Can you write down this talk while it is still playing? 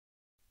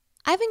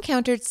I've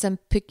encountered some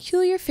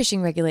peculiar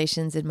fishing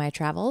regulations in my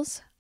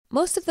travels.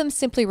 Most of them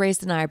simply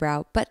raised an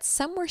eyebrow, but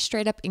some were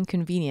straight up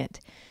inconvenient.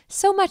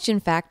 So much, in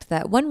fact,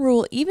 that one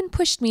rule even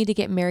pushed me to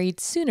get married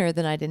sooner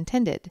than I'd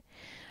intended.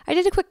 I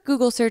did a quick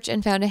Google search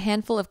and found a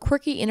handful of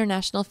quirky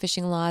international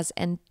fishing laws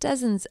and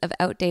dozens of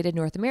outdated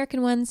North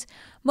American ones,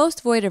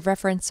 most void of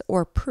reference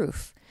or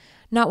proof.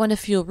 Not one to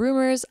fuel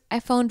rumors, I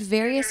phoned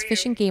various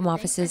fish and game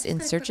offices in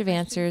search of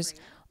answers,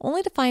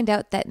 only to find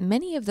out that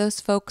many of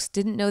those folks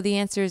didn't know the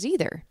answers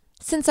either.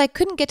 Since I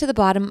couldn't get to the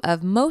bottom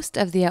of most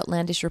of the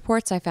outlandish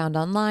reports I found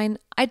online,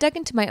 I dug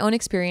into my own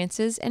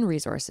experiences and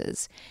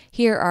resources.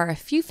 Here are a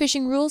few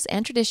fishing rules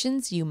and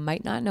traditions you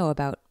might not know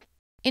about.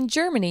 In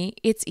Germany,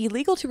 it's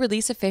illegal to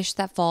release a fish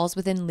that falls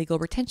within legal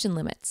retention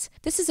limits.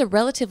 This is a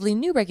relatively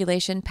new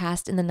regulation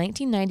passed in the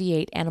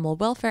 1998 Animal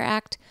Welfare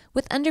Act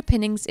with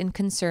underpinnings in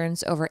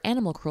concerns over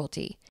animal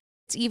cruelty.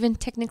 It's even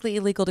technically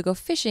illegal to go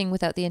fishing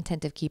without the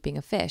intent of keeping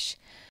a fish.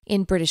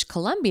 In British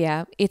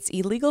Columbia, it's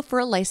illegal for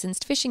a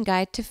licensed fishing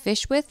guide to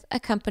fish with,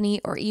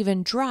 accompany, or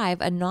even drive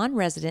a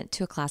non-resident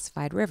to a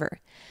classified river.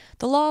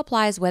 The law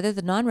applies whether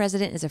the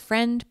non-resident is a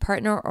friend,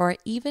 partner, or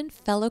even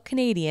fellow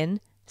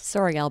Canadian.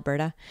 Sorry,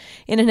 Alberta.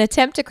 In an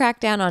attempt to crack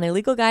down on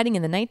illegal guiding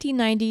in the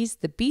 1990s,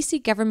 the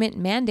BC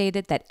government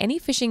mandated that any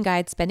fishing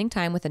guide spending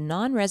time with a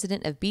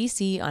non-resident of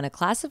BC on a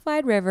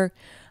classified river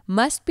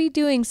must be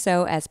doing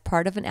so as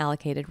part of an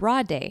allocated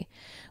raw day,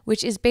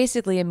 which is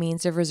basically a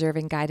means of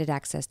reserving guided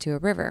access to a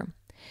river.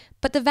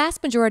 But the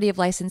vast majority of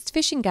licensed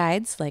fishing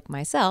guides, like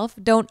myself,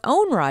 don't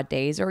own raw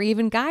days or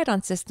even guide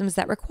on systems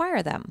that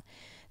require them.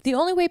 The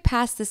only way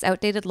past this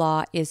outdated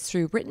law is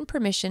through written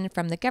permission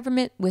from the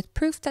government with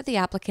proof that the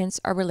applicants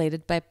are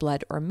related by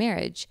blood or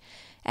marriage.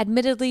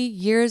 Admittedly,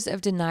 years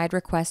of denied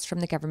requests from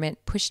the government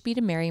pushed me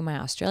to marry my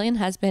Australian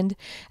husband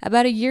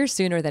about a year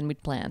sooner than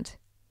we'd planned.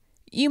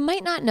 You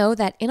might not know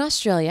that in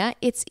Australia,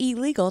 it's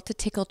illegal to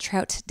tickle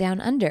trout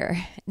down under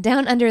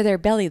their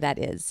belly, that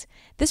is.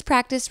 This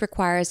practice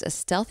requires a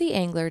stealthy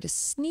angler to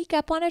sneak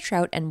up on a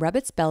trout and rub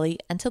its belly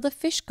until the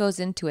fish goes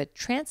into a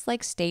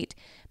trance-like state,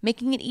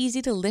 making it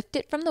easy to lift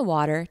it from the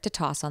water to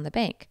toss on the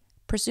bank,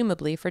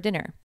 presumably for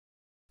dinner.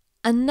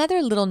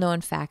 Another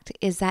little-known fact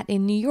is that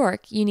in New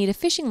York, you need a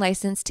fishing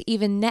license to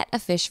even net a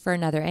fish for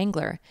another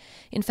angler.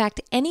 In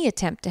fact, any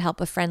attempt to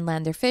help a friend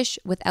land their fish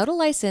without a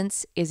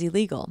license is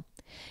illegal.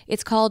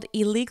 It's called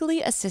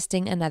illegally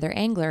assisting another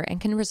angler and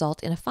can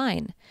result in a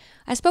fine.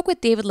 I spoke with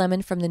David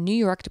Lemon from the New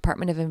York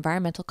Department of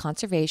Environmental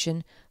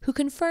Conservation, who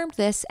confirmed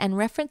this and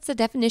referenced the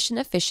definition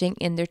of fishing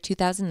in their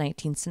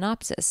 2019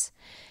 synopsis.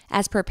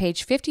 As per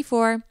page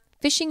 54,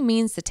 fishing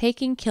means the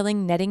taking,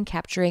 killing, netting,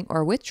 capturing,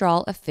 or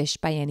withdrawal of fish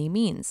by any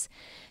means.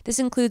 This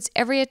includes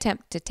every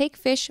attempt to take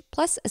fish,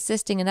 plus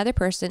assisting another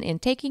person in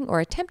taking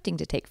or attempting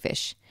to take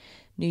fish.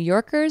 New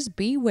Yorkers,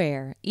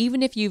 beware.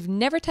 Even if you've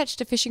never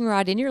touched a fishing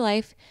rod in your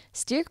life,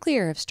 steer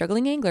clear of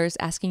struggling anglers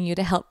asking you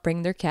to help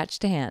bring their catch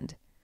to hand.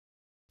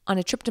 On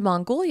a trip to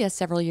Mongolia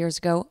several years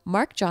ago,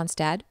 Mark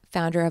Johnstad,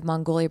 founder of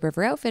Mongolia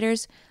River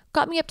Outfitters,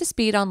 got me up to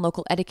speed on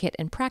local etiquette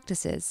and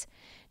practices.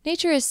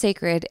 Nature is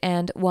sacred,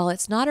 and while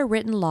it's not a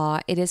written law,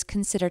 it is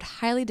considered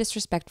highly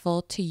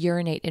disrespectful to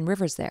urinate in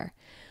rivers there.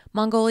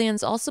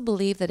 Mongolians also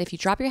believe that if you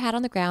drop your hat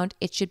on the ground,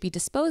 it should be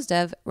disposed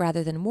of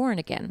rather than worn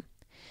again.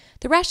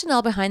 The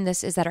rationale behind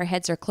this is that our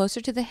heads are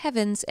closer to the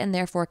heavens and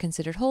therefore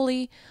considered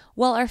holy,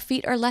 while our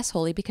feet are less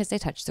holy because they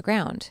touch the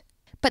ground.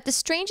 But the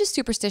strangest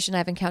superstition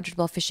I've encountered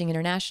while fishing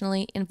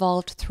internationally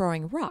involved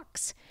throwing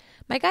rocks.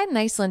 My guide in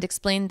Iceland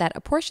explained that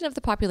a portion of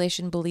the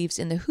population believes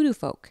in the hoodoo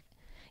folk,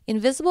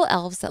 invisible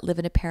elves that live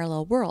in a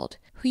parallel world,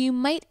 who you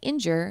might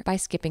injure by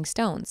skipping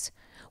stones.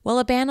 While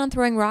a ban on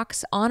throwing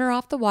rocks on or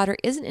off the water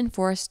isn't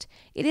enforced,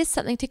 it is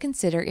something to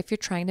consider if you're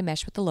trying to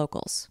mesh with the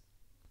locals.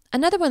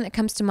 Another one that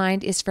comes to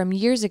mind is from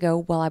years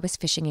ago while I was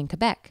fishing in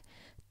Quebec.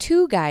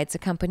 2 guides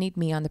accompanied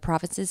me on the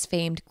province's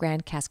famed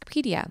Grand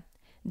Cascapedia,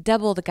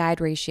 double the guide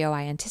ratio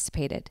I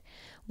anticipated.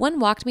 One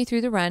walked me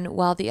through the run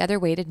while the other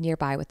waited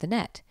nearby with the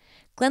net.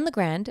 Glenn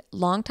Legrand,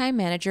 longtime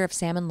manager of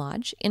Salmon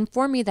Lodge,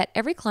 informed me that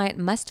every client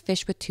must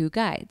fish with 2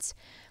 guides.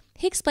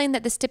 He explained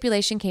that the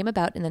stipulation came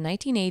about in the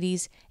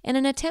 1980s in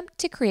an attempt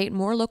to create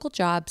more local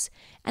jobs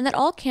and that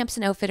all camps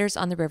and outfitters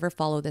on the river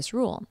follow this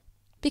rule.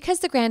 Because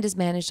the Grand is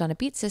managed on a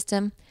beat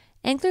system,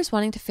 anglers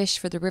wanting to fish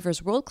for the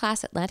river's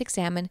world-class Atlantic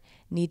salmon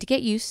need to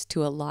get used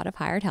to a lot of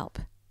hired help.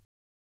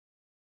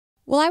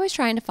 While I was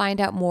trying to find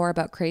out more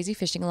about crazy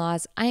fishing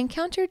laws, I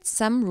encountered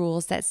some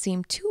rules that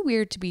seemed too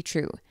weird to be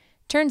true.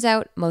 Turns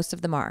out most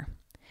of them are.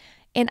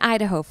 In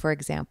Idaho, for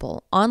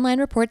example, online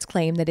reports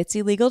claim that it's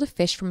illegal to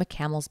fish from a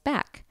camel's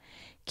back.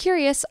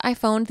 Curious, I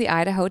phoned the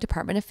Idaho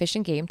Department of Fish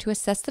and Game to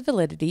assess the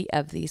validity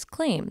of these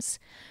claims.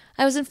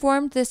 I was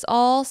informed this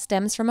all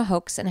stems from a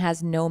hoax and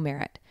has no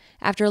merit.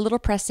 After a little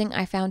pressing,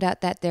 I found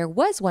out that there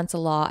was once a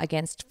law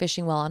against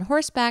fishing while on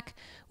horseback,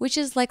 which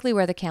is likely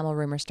where the camel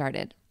rumor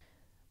started.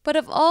 But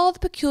of all the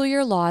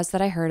peculiar laws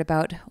that I heard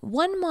about,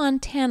 one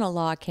Montana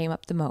law came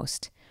up the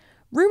most.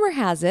 Rumor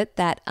has it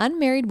that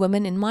unmarried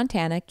women in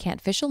Montana can't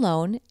fish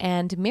alone,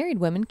 and married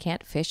women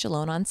can't fish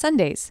alone on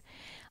Sundays.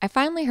 I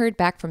finally heard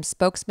back from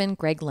spokesman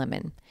Greg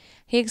Lemon.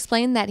 He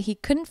explained that he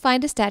couldn't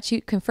find a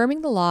statute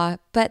confirming the law,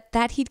 but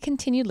that he'd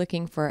continued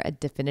looking for a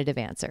definitive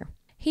answer.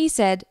 He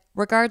said,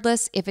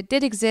 regardless, if it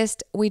did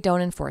exist, we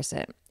don't enforce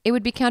it. It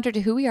would be counter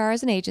to who we are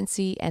as an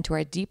agency and to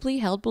our deeply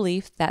held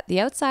belief that the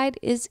outside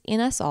is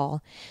in us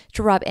all.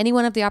 To rob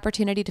anyone of the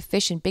opportunity to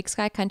fish in Big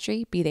Sky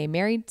country, be they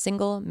married,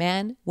 single,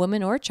 man,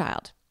 woman, or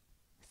child.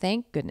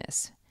 Thank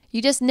goodness.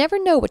 You just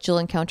never know what you'll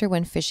encounter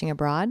when fishing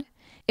abroad.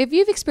 If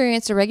you've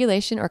experienced a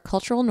regulation or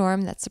cultural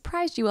norm that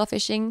surprised you while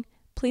fishing,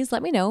 please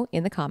let me know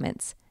in the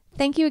comments.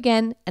 Thank you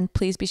again, and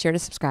please be sure to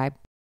subscribe.